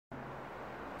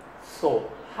So,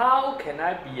 how can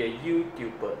I be a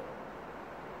YouTuber?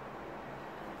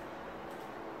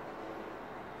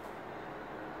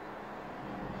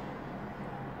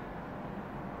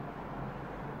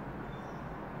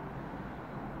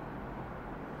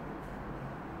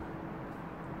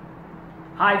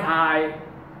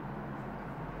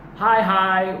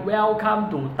 Hi, welcome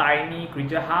to Tiny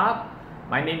Creature Hub.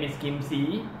 My name is Kim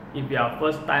C. If you are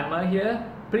first timer here,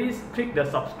 please click the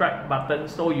subscribe button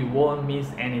so you won't miss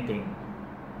anything.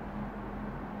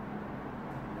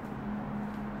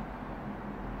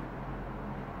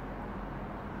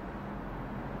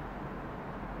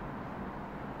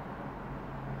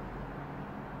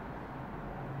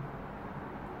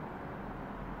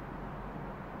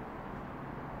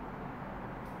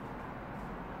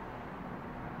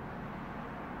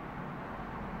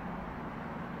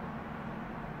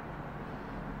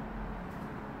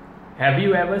 Have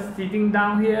you ever sitting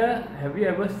down here? Have you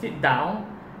ever sit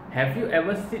down? Have you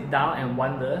ever sit down and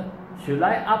wonder, should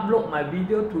I upload my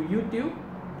video to YouTube?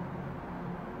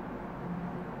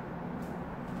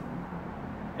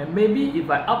 And maybe if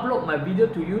I upload my video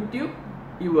to YouTube,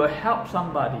 it will help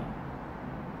somebody.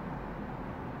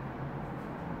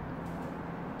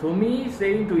 To me,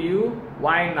 saying to you,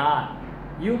 why not?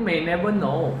 You may never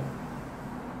know.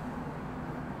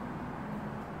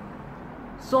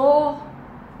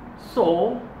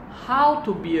 So, how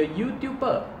to be a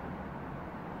YouTuber?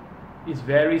 It's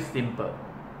very simple.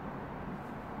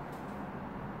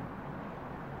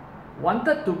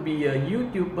 Wanted to be a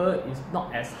YouTuber is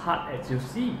not as hard as you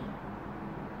see.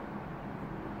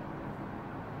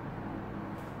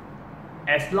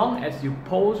 As long as you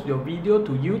post your video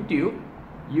to YouTube,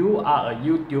 you are a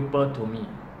YouTuber to me.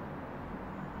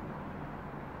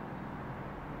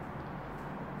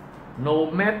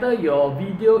 No matter your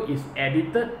video is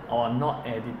edited or not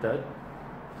edited,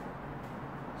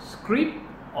 script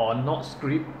or not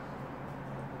script,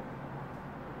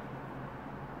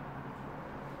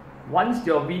 once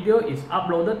your video is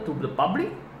uploaded to the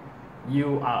public,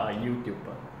 you are a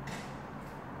YouTuber.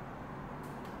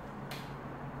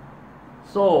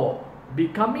 So,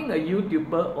 becoming a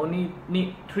YouTuber only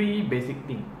need 3 basic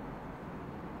things.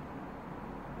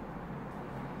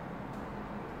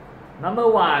 Number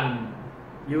 1,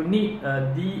 you need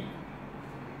a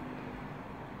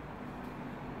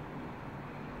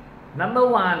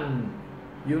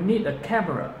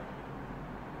camera.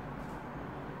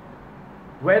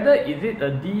 Whether is it a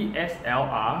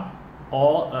DSLR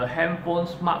or a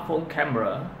smartphone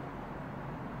camera,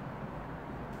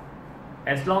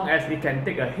 as long as it can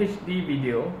take a HD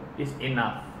video, is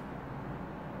enough.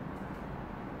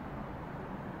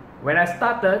 When I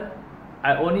started,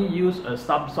 I only use a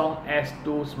Samsung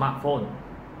S2 smartphone.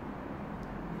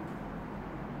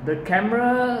 The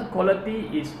camera quality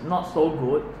is not so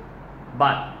good,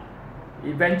 but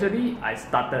eventually I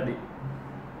started it.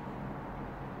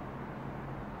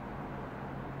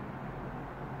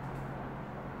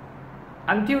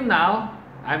 Until now,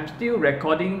 I'm still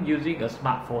recording using a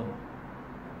smartphone.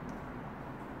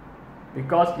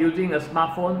 Because using a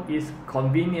smartphone is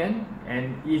convenient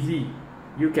and easy.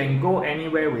 You can go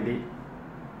anywhere with it.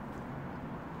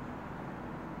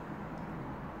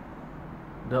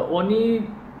 The only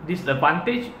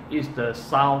disadvantage is the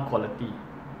sound quality.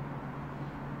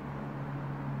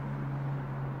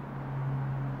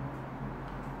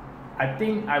 I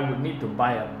think I would need to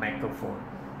buy a microphone.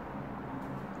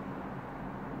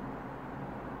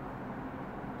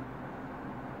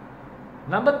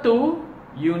 Number 2,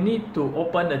 you need to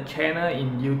open a channel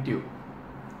in YouTube.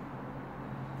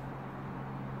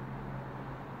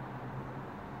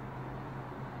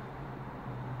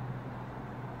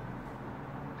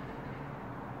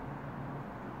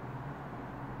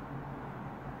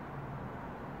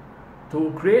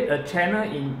 To create a channel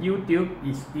in YouTube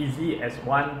is easy as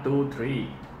 1, 2, 3.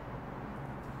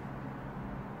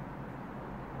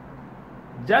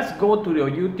 Just go to your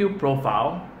YouTube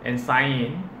profile and sign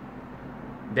in,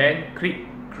 then click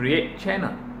Create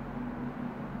Channel.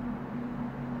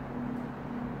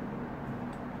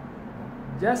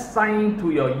 Just sign in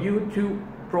to your YouTube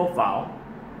profile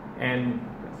and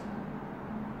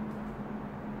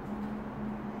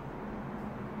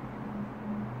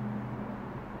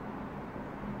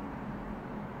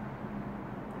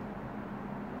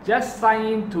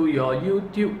your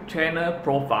YouTube channel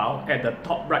profile at the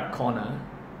top right corner,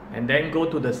 and then go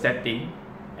to the setting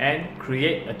and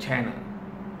create a channel.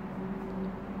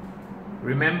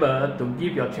 Remember to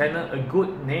give your channel a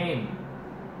good name.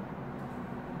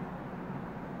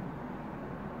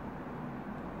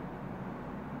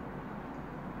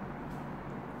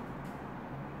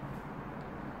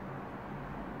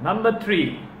 Number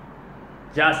 3,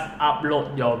 Just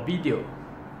upload your video.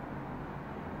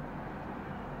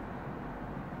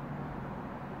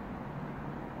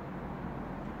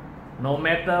 No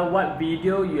matter what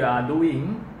video you are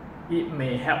doing, it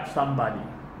may help somebody.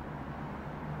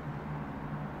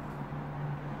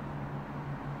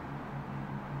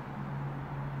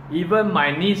 Even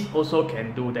my niece also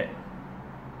can do that.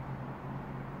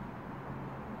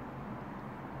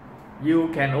 You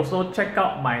can also check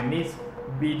out my niece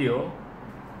video.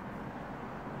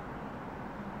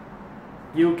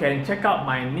 You can check out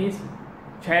my niece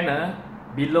channel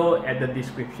below at the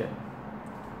description.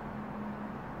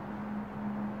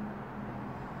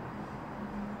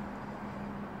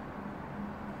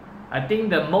 I think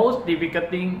the most difficult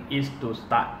thing is to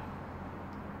start.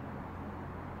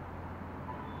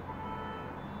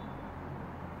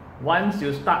 Once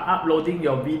you start uploading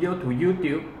your video to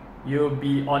YouTube, you'll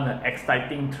be on an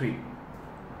exciting trip.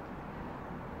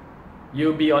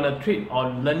 You'll be on a trip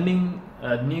on learning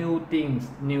new things,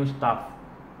 new stuff.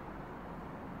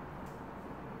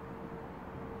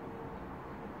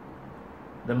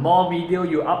 The more video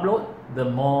you upload, the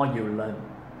more you learn.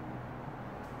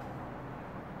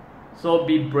 So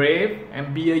be brave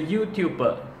and be a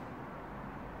YouTuber.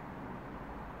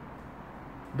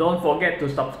 Don't forget to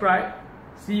subscribe.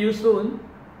 See you soon.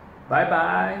 Bye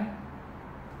bye.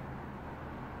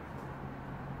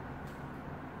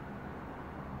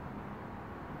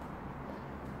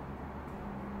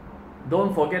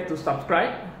 Don't forget to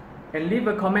subscribe and leave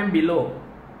a comment below.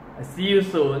 See you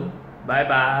soon. Bye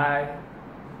bye.